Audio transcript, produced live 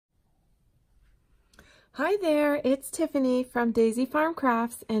Hi there, it's Tiffany from Daisy Farm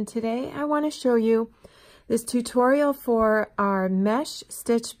Crafts, and today I want to show you this tutorial for our mesh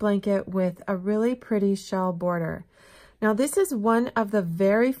stitch blanket with a really pretty shell border. Now this is one of the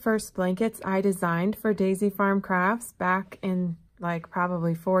very first blankets I designed for Daisy Farm Crafts back in like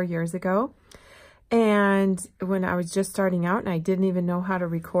probably 4 years ago. And when I was just starting out and I didn't even know how to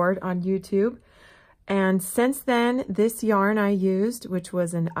record on YouTube. And since then, this yarn I used, which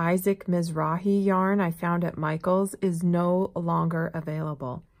was an Isaac Mizrahi yarn I found at Michael's, is no longer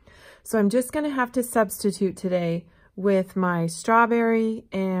available. So I'm just going to have to substitute today with my strawberry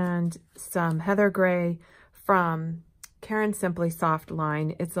and some heather gray from Karen Simply Soft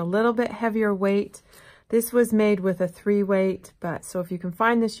line. It's a little bit heavier weight. This was made with a 3 weight, but so if you can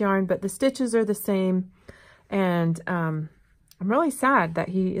find this yarn, but the stitches are the same. And I'm really sad that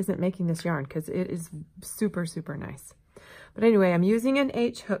he isn't making this yarn because it is super, super nice. But anyway, I'm using an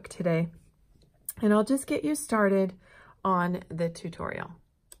H hook today, and I'll just get you started on the tutorial.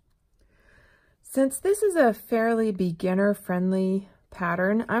 Since this is a fairly beginner-friendly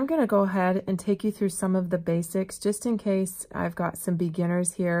pattern, I'm going to go ahead and take you through some of the basics just in case I've got some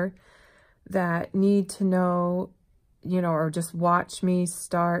beginners here that need to know, or just watch me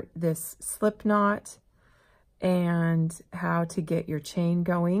start this slip knot and how to get your chain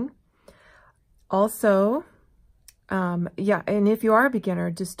going. Also, and if you are a beginner,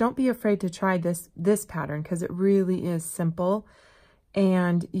 just don't be afraid to try this pattern because it really is simple,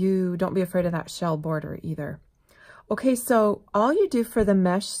 and you don't be afraid of that shell border either. Okay, so all you do for the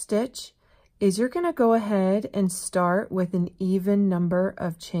mesh stitch is you're going to go ahead and start with an even number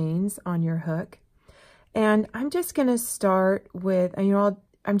of chains on your hook. And I'm just going to start with,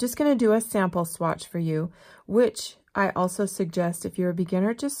 I'm just going to do a sample swatch for you, which I also suggest if you're a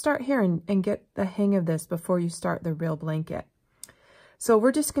beginner, just start here and get the hang of this before you start the real blanket. So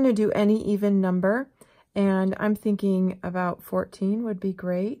we're just going to do any even number, and I'm thinking about 14 would be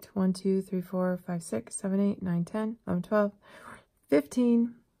great. 1, 2, 3, 4, 5, 6, 7, 8, 9, 10, 11, 12,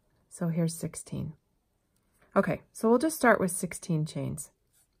 15. So here's 16. Okay, so we'll just start with 16 chains.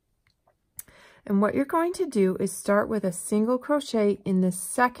 And what you're going to do is start with a single crochet in the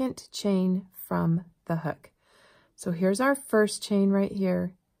second chain from the hook. So here's our first chain right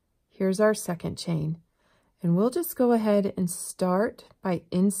here. Here's our second chain. And we'll just go ahead and start by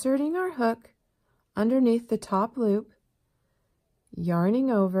inserting our hook underneath the top loop,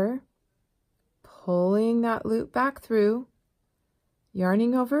 yarning over, pulling that loop back through,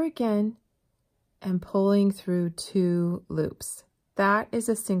 yarning over again, and pulling through 2 loops. That is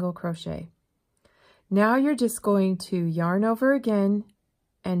a single crochet. Now you're just going to yarn over again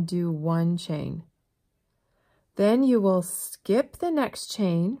and do 1 chain. Then you will skip the next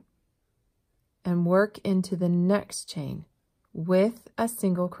chain and work into the next chain with a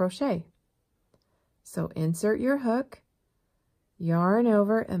single crochet. So insert your hook, yarn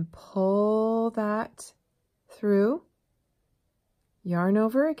over and pull that through, yarn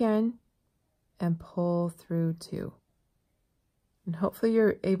over again and pull through 2. And hopefully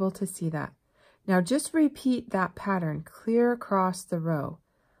you're able to see that. Now just repeat that pattern clear across the row,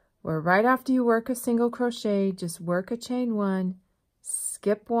 where right after you work a single crochet, just work a chain 1,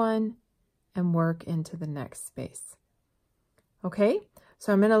 skip 1, and work into the next space. Okay,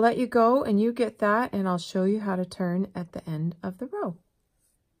 so I'm going to let you go and you get that, and I'll show you how to turn at the end of the row.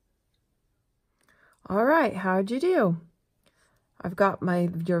 All right, how'd you do? I've got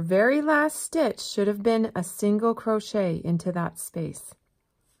your very last stitch should have been a single crochet into that space,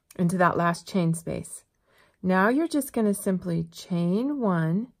 into that last chain space. Now you're just going to simply chain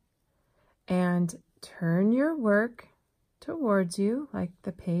 1 and turn your work towards you like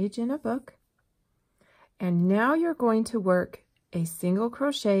the page in a book. And now you're going to work a single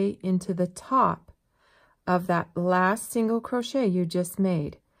crochet into the top of that last single crochet you just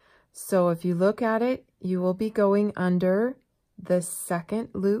made. So if you look at it, you will be going under the second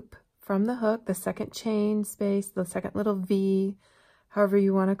loop from the hook, the second chain space, the second little V, however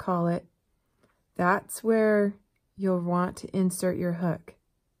you want to call it. That's where you'll want to insert your hook.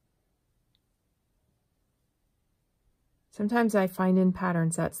 Sometimes I find in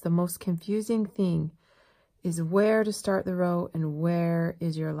patterns that's the most confusing thing, is where to start the row and where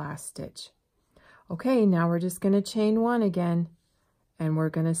is your last stitch. Okay, now we're just going to chain 1 again, and we're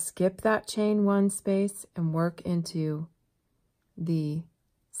going to skip that chain 1 space and work into the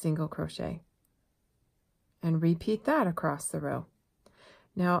single crochet. And repeat that across the row.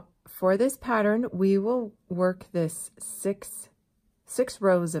 Now, for this pattern, we will work this six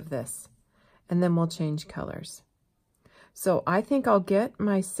rows of this, and then we'll change colors. So I think I'll get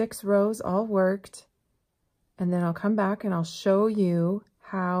my 6 rows all worked, and then I'll come back and I'll show you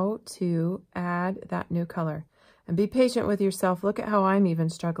how to add that new color. And be patient with yourself. Look at how I'm even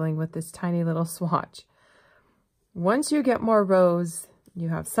struggling with this tiny little swatch. Once you get more rows, you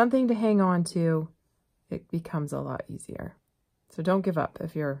have something to hang on to, it becomes a lot easier. So don't give up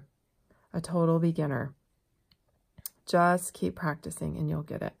if you're a total beginner. Just keep practicing and you'll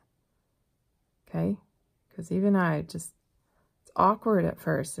get it. Okay? Because even it's awkward at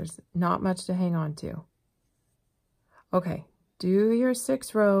first. There's not much to hang on to. Okay, do your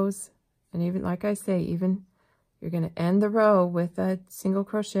 6 rows, and even like I say, even you're going to end the row with a single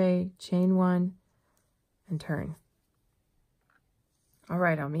crochet, chain 1, and turn. All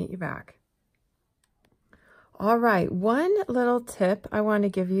right, I'll meet you back. All right, one little tip I want to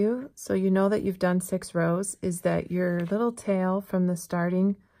give you so you know that you've done 6 rows is that your little tail from the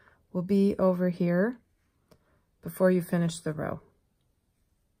starting will be over here before you finish the row.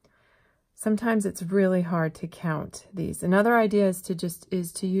 Sometimes it's really hard to count these. Another idea is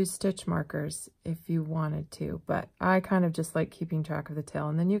to use stitch markers if you wanted to, but I kind of just like keeping track of the tail,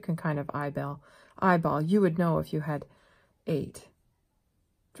 and then you can kind of eyeball. You would know if you had 8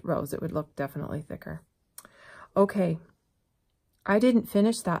 rows. It would look definitely thicker. Okay, I didn't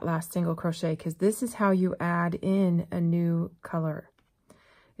finish that last single crochet because this is how you add in a new color.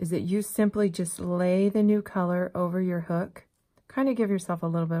 Is that you simply just lay the new color over your hook. Kind of give yourself a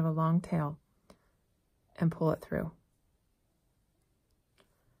little bit of a long tail and pull it through.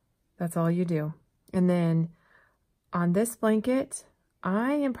 That's all you do. And then on this blanket,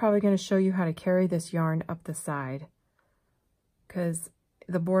 I am probably going to show you how to carry this yarn up the side because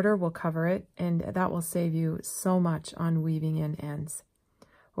the border will cover it and that will save you so much on weaving in ends.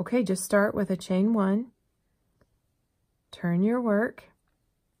 Okay, just start with a chain 1, turn your work,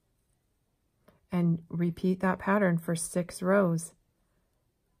 and repeat that pattern for 6 rows.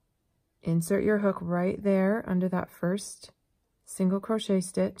 Insert your hook right there under that first single crochet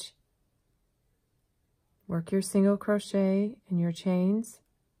stitch. Work your single crochet in your chains.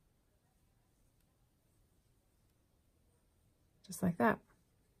 Just like that.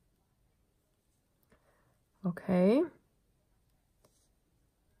 Okay.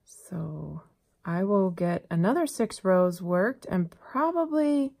 So I will get another 6 rows worked and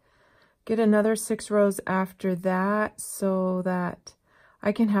probably get another 6 rows after that so that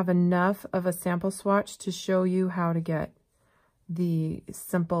I can have enough of a sample swatch to show you how to get the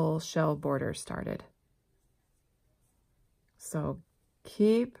simple shell border started. So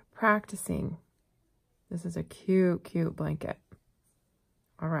keep practicing. This is a cute, cute blanket.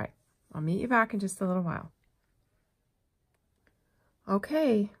 All right, I'll meet you back in just a little while.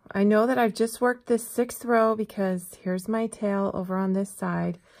 Okay, I know that I've just worked this 6th row because here's my tail over on this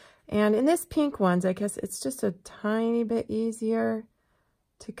side. And in this pink ones, I guess it's just a tiny bit easier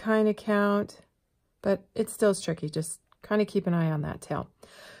to kind of count, but it still is tricky. Just kind of keep an eye on that tail.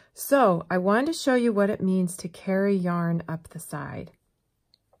 So I wanted to show you what it means to carry yarn up the side.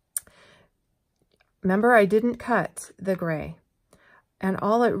 Remember, I didn't cut the gray. And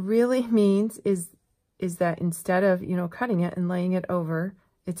all it really means is that instead of, cutting it and laying it over,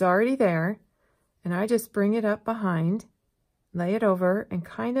 it's already there. And I just bring it up behind, lay it over, and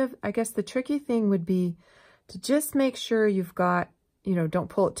kind of, I guess the tricky thing would be to just make sure you've got, don't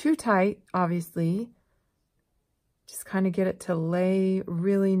pull it too tight, obviously. Just kind of get it to lay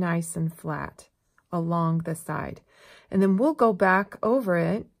really nice and flat along the side. And then we'll go back over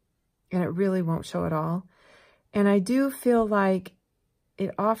it, and it really won't show at all. And I do feel like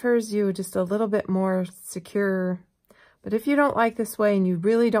it offers you just a little bit more secure. But if you don't like this way and you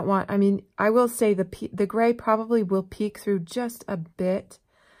really don't want, I will say the gray probably will peek through just a bit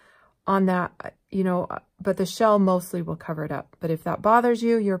on that, but the shell mostly will cover it up. But if that bothers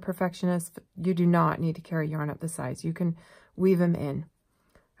you, you're a perfectionist, you do not need to carry yarn up the sides. You can weave them in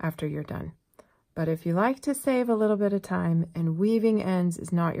after you're done. But if you like to save a little bit of time and weaving ends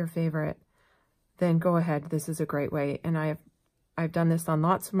is not your favorite, then go ahead. This is a great way. And I've done this on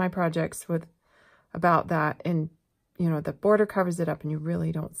lots of my projects about that. And the border covers it up and you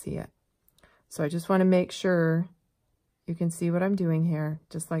really don't see it. So I just want to make sure you can see what I'm doing here,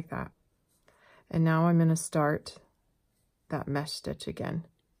 just like that. And now I'm going to start that mesh stitch again.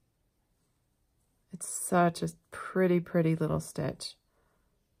 It's such a pretty, pretty little stitch.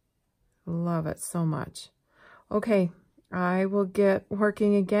 Love it so much. Okay, I will get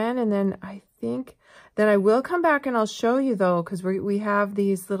working again, and then I think that I will come back and I'll show you though, because we have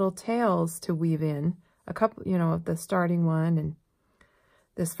these little tails to weave in. A couple, of the starting one and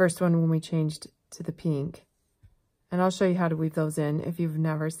this first one when we changed to the pink. And I'll show you how to weave those in if you've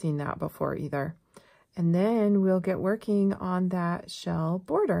never seen that before either. And then we'll get working on that shell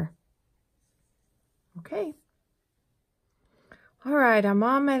border. Okay. All right, I'm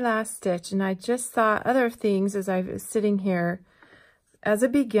on my last stitch, and I just thought other things as I was sitting here. As a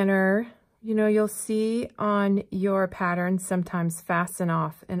beginner, you know, you'll see on your pattern sometimes fasten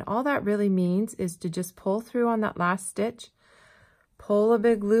off, and all that really means is to just pull through on that last stitch, pull a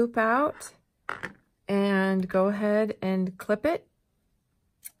big loop out, and go ahead and clip it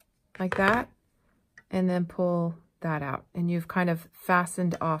like that, and then pull that out, and you've kind of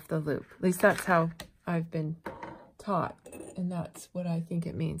fastened off the loop. At least that's how I've been taught, and that's what I think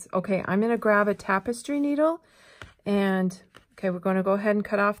it means. Okay, I'm going to grab a tapestry needle, and okay, we're going to go ahead and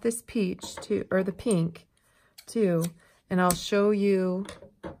cut off this peach too, or the pink too, and I'll show you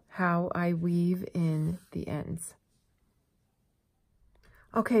how I weave in the ends.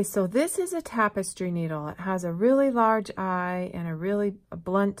 Okay, so this is a tapestry needle. It has a really large eye and a really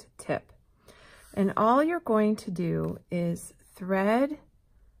blunt tip. And all you're going to do is thread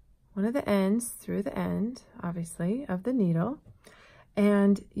one of the ends through the end, obviously, of the needle.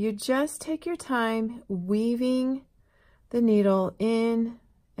 And you just take your time weaving the needle in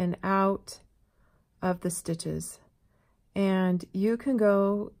and out of the stitches. And you can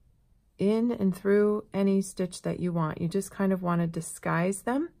go in and through any stitch that you want. You just kind of want to disguise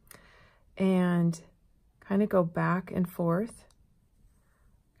them and kind of go back and forth.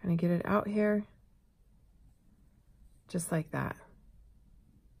 Kind of get it out here, just like that.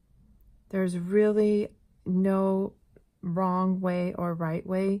 There's really no wrong way or right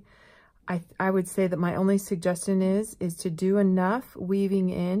way. I would say that my only suggestion is to do enough weaving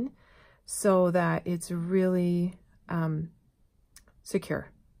in so that it's really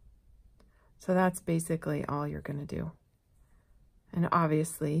secure. So that's basically all you're going to do. And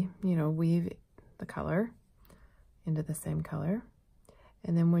obviously, you know, weave the color into the same color.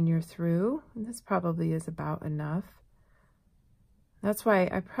 And then when you're through, and this probably is about enough. That's why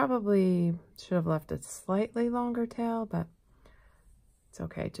I probably should have left a slightly longer tail, but it's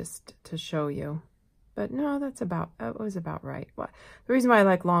okay just to show you. But no, that was about right. Well, the reason why I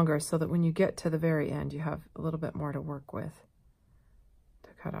like longer is so that when you get to the very end, you have a little bit more to work with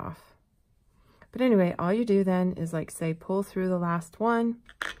to cut off. But anyway, all you do then is, like, say, pull through the last one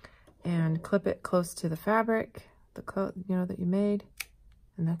and clip it close to the fabric, you know, that you made,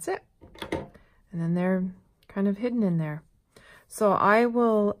 and that's it. And then they're kind of hidden in there. So I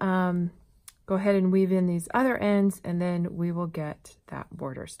will go ahead and weave in these other ends, and then we will get that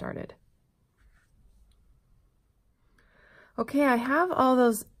border started. Okay, I have all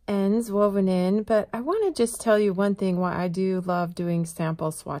those ends woven in, but I want to just tell you one thing why I do love doing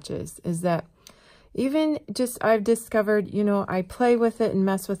sample swatches is that even just I've discovered, you know, I play with it and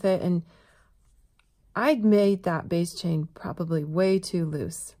mess with it, and I made that base chain probably way too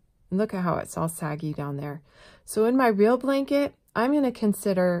loose. And look at how it's all saggy down there. So in my real blanket, I'm going to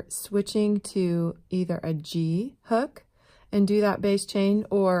consider switching to either a G hook and do that base chain,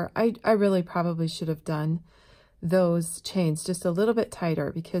 or I really probably should have done those chains just a little bit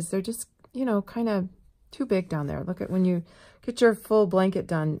tighter because they're just, you know, kind of too big down there. Look at when you get your full blanket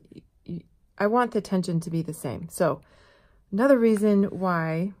done, I want the tension to be the same. So another reason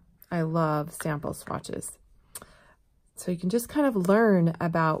why I love sample swatches. So you can just kind of learn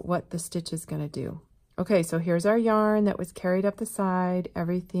about what the stitch is going to do. Okay, so here's our yarn that was carried up the side.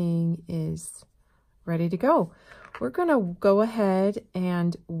 Everything is ready to go. We're going to go ahead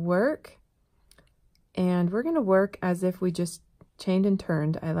and work. And we're going to work as if we just chained and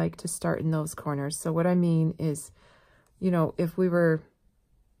turned. I like to start in those corners. So what I mean is, you know, if we were,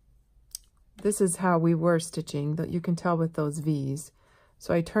 this is how we were stitching, that you can tell with those V's.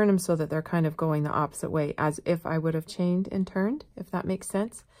 So I turn them so that they're kind of going the opposite way, as if I would have chained and turned, if that makes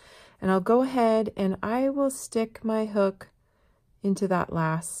sense. And I'll go ahead and I will stick my hook into that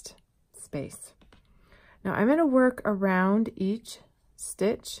last space. Now I'm going to work around each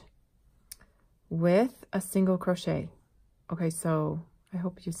stitch with a single crochet. Okay, so I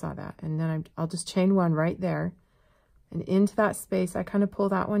hope you saw that. And then I'll just chain one right there. And into that space, I kind of pull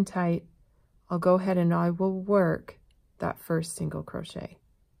that one tight. I'll go ahead and I will work that first single crochet.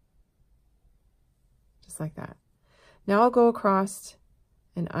 Just like that. Now I'll go across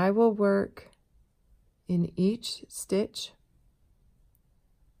and I will work in each stitch,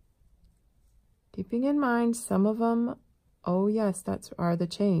 keeping in mind some of them, oh yes, are the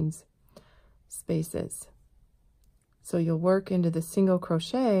chains spaces. So you'll work into the single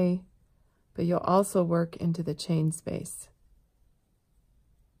crochet, but you'll also work into the chain space.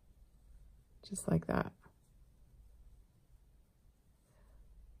 Just like that.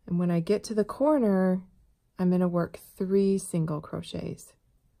 And when I get to the corner, I'm going to work 3 single crochets.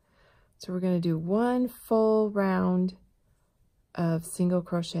 So we're going to do 1 full round of single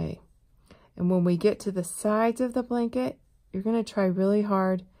crochet. And when we get to the sides of the blanket, you're going to try really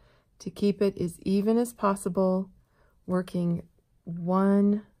hard to keep it as even as possible, working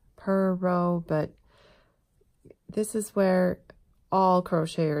one per row, but this is where all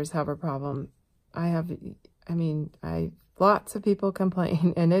crocheters have a problem. Lots of people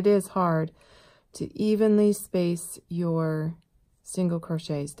complain, and it is hard to evenly space your single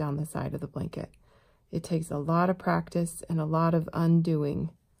crochets down the side of the blanket. It takes a lot of practice and a lot of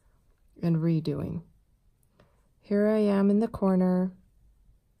undoing and redoing. Here I am in the corner.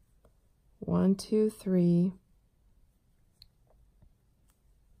 1, 2, 3.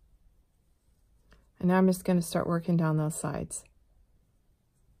 And now I'm just going to start working down those sides.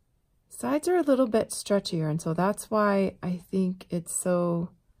 Sides are a little bit stretchier, and so that's why I think it's so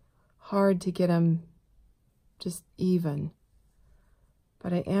hard to get them just even.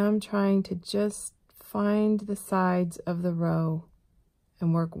 But I am trying to just find the sides of the row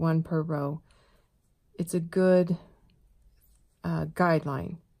and work one per row. It's a good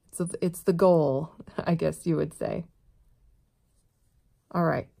guideline. It's the goal, I guess you would say. All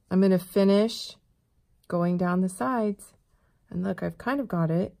right, I'm going to finish going down the sides. And look, I've kind of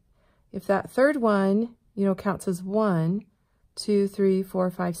got it. If that third one, counts as 1, 2, 3, 4,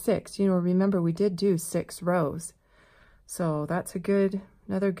 5, 6, remember we did do 6 rows. So that's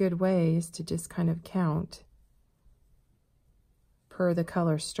another good way is to just kind of count per the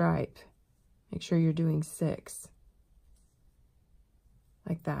color stripe. Make sure you're doing 6.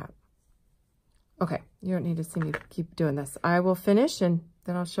 Like that. Okay, you don't need to see me keep doing this. I will finish and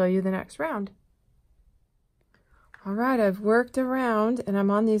then I'll show you the next round. All right, I've worked around and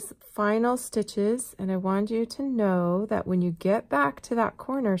I'm on these final stitches, and I want you to know that when you get back to that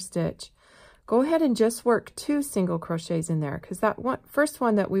corner stitch, go ahead and just work 2 single crochets in there, because that first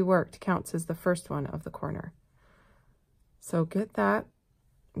one that we worked counts as the first one of the corner. So get that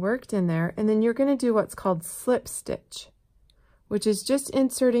worked in there, and then you're going to do what's called slip stitch, which is just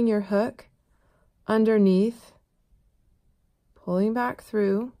inserting your hook underneath, pulling back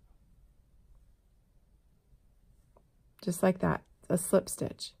through, just like that, a slip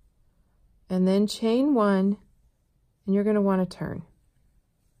stitch. And then chain 1, and you're going to want to turn.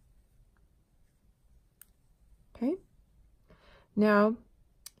 Okay? Now,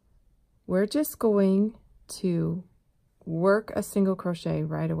 we're just going to work a single crochet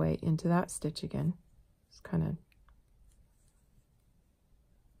right away into that stitch again. Just kind of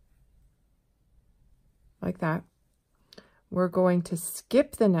like that. We're going to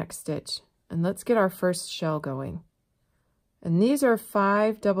skip the next stitch, and let's get our first shell going. And these are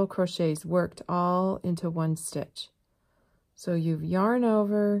 5 double crochets worked all into one stitch. So you've yarn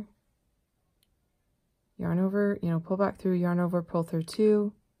over, pull back through, yarn over, pull through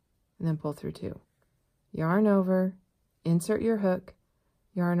 2, and then pull through 2. Yarn over, insert your hook,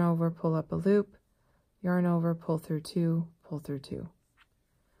 yarn over, pull up a loop, yarn over, pull through 2, pull through 2.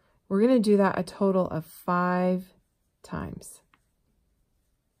 We're going to do that a total of 5 times,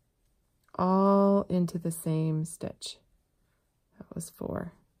 all into the same stitch. That was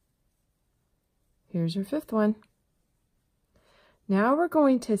 4. Here's your 5th one. Now we're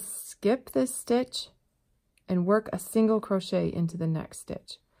going to skip this stitch and work a single crochet into the next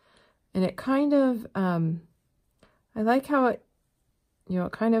stitch. And it kind of, I like how it,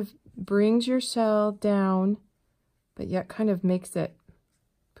 it kind of brings your shell down, but yet kind of makes it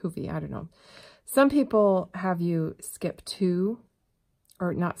poofy. I don't know. Some people have you skip 2,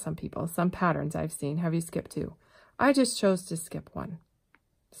 or not some people, some patterns I've seen have you skip 2. I just chose to skip 1.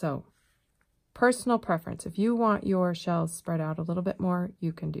 So, personal preference. If you want your shells spread out a little bit more,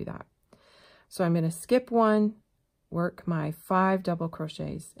 you can do that. So I'm going to skip 1, work my 5 double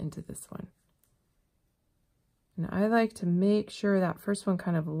crochets into this one. And I like to make sure that first one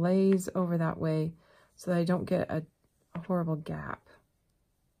kind of lays over that way so that I don't get a horrible gap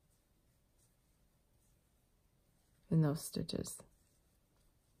in those stitches.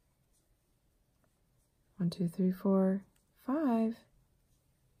 1, 2, 3, 4, 5.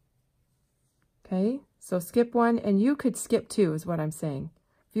 Okay, so skip 1, and you could skip 2 is what I'm saying.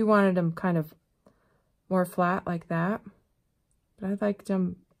 If you wanted them kind of more flat like that, but I liked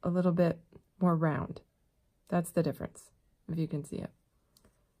them a little bit more round. That's the difference, if you can see it.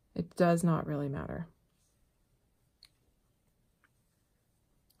 It does not really matter.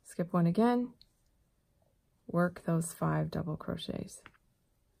 Skip 1 again, work those 5 double crochets.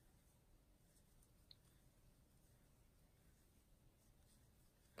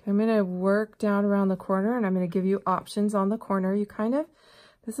 I'm going to work down around the corner, and I'm going to give you options on the corner.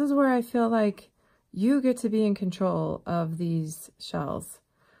 This is where I feel like you get to be in control of these shells.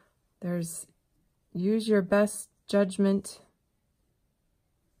 Use your best judgment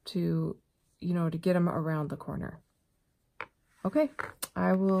to, to get them around the corner. Okay,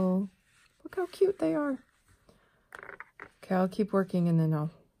 I will, look how cute they are. Okay, I'll keep working and then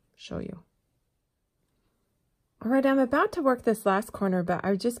I'll show you. All right, I'm about to work this last corner, but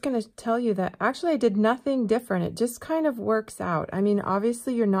I'm just going to tell you that actually I did nothing different. It just kind of works out. I mean,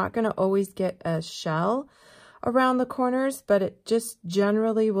 obviously you're not going to always get a shell around the corners, but it just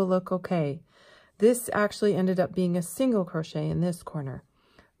generally will look okay. This actually ended up being a single crochet in this corner,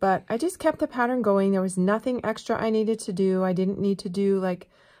 but I just kept the pattern going. There was nothing extra I needed to do. I didn't need to do like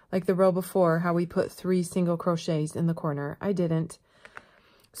the row before, how we put 3 single crochets in the corner. I didn't.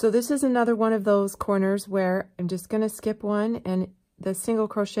 So this is another one of those corners where I'm just going to skip one, and the single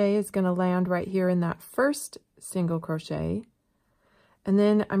crochet is going to land right here in that first single crochet. And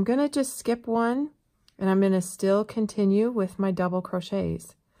then I'm going to just skip one, and I'm going to still continue with my double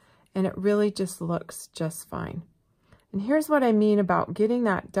crochets. And it really just looks just fine. And here's what I mean about getting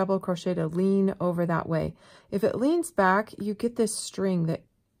that double crochet to lean over that way. If it leans back, you get this string that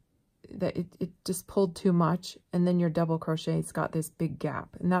it just pulled too much, and then your double crochet's got this big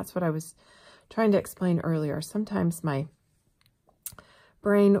gap. And that's what I was trying to explain earlier. Sometimes my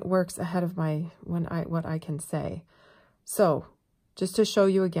brain works ahead of what I can say. So just to show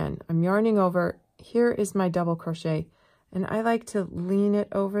you again, I'm yarning over. Here is my double crochet, and I like to lean it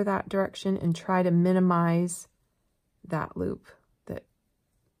over that direction and try to minimize that loop that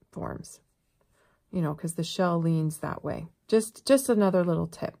forms, you know, because the shell leans that way. Just another little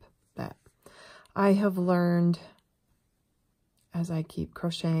tip that I have learned as I keep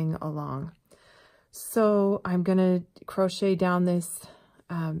crocheting along. So I'm going to crochet down this,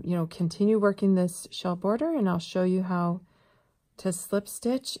 you know, continue working this shell border, and I'll show you how to slip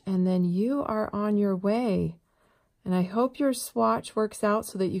stitch, and then you are on your way. And I hope your swatch works out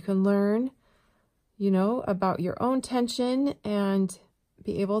so that you can learn, you know, about your own tension and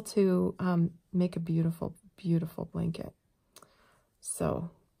be able to make a beautiful, beautiful blanket. So,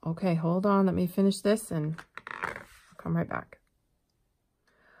 okay, hold on. Let me finish this and I'll come right back.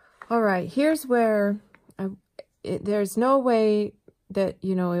 All right, here's where there's no way that,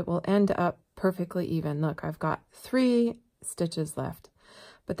 you know, it will end up perfectly even. Look, I've got 3 stitches left,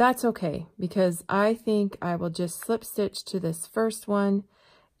 but that's okay because I think I will just slip stitch to this first one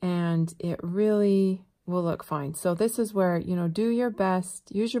and it really will look fine. So this is where, you know, do your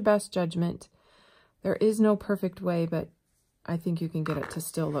best, use your best judgment. There is no perfect way, but I think you can get it to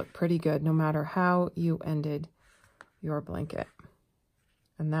still look pretty good no matter how you ended your blanket.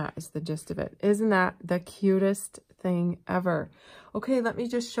 And that is the gist of it. Isn't that the cutest thing ever? Okay, let me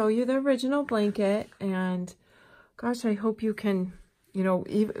just show you the original blanket. And gosh, I hope you can, you know,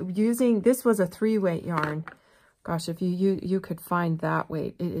 using, this was a 3-weight yarn. Gosh, if you could find that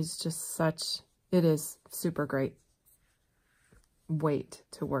weight, it is just such, it is super great weight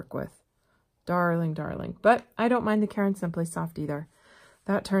to work with. Darling, darling. But I don't mind the Caron Simply Soft either.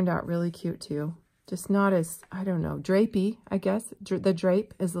 That turned out really cute too. Just not as, I don't know, drapey, I guess. The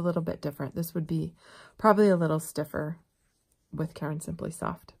drape is a little bit different. This would be probably a little stiffer with Caron Simply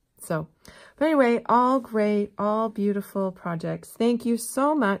Soft. So, but anyway, all great, all beautiful projects. Thank you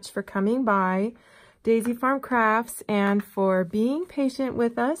so much for coming by Daisy Farm Crafts and for being patient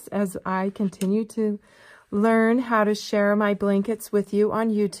with us as I continue to learn how to share my blankets with you on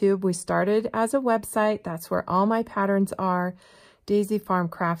YouTube. We started as a website. That's where all my patterns are,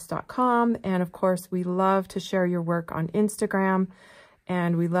 daisyfarmcrafts.com. And of course, we love to share your work on Instagram,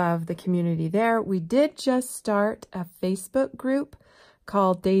 and we love the community there. We did just start a Facebook group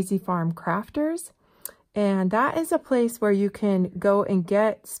called Daisy Farm Crafters, and that is a place where you can go and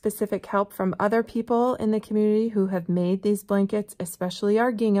get specific help from other people in the community who have made these blankets, especially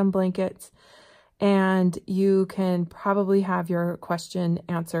our gingham blankets. And you can probably have your question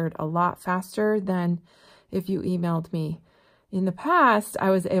answered a lot faster than if you emailed me. In the past,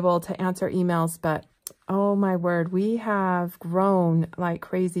 I was able to answer emails, but oh my word, we have grown like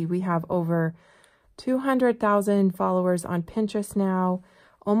crazy. We have over 200,000 followers on Pinterest now,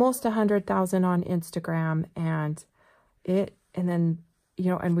 almost 100,000 on Instagram, and then, you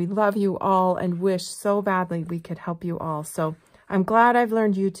know, and we love you all and wish so badly we could help you all. So I'm glad I've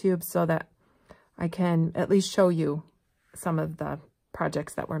learned YouTube so that I can at least show you some of the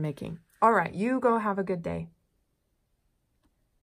projects that we're making. All right, you go have a good day.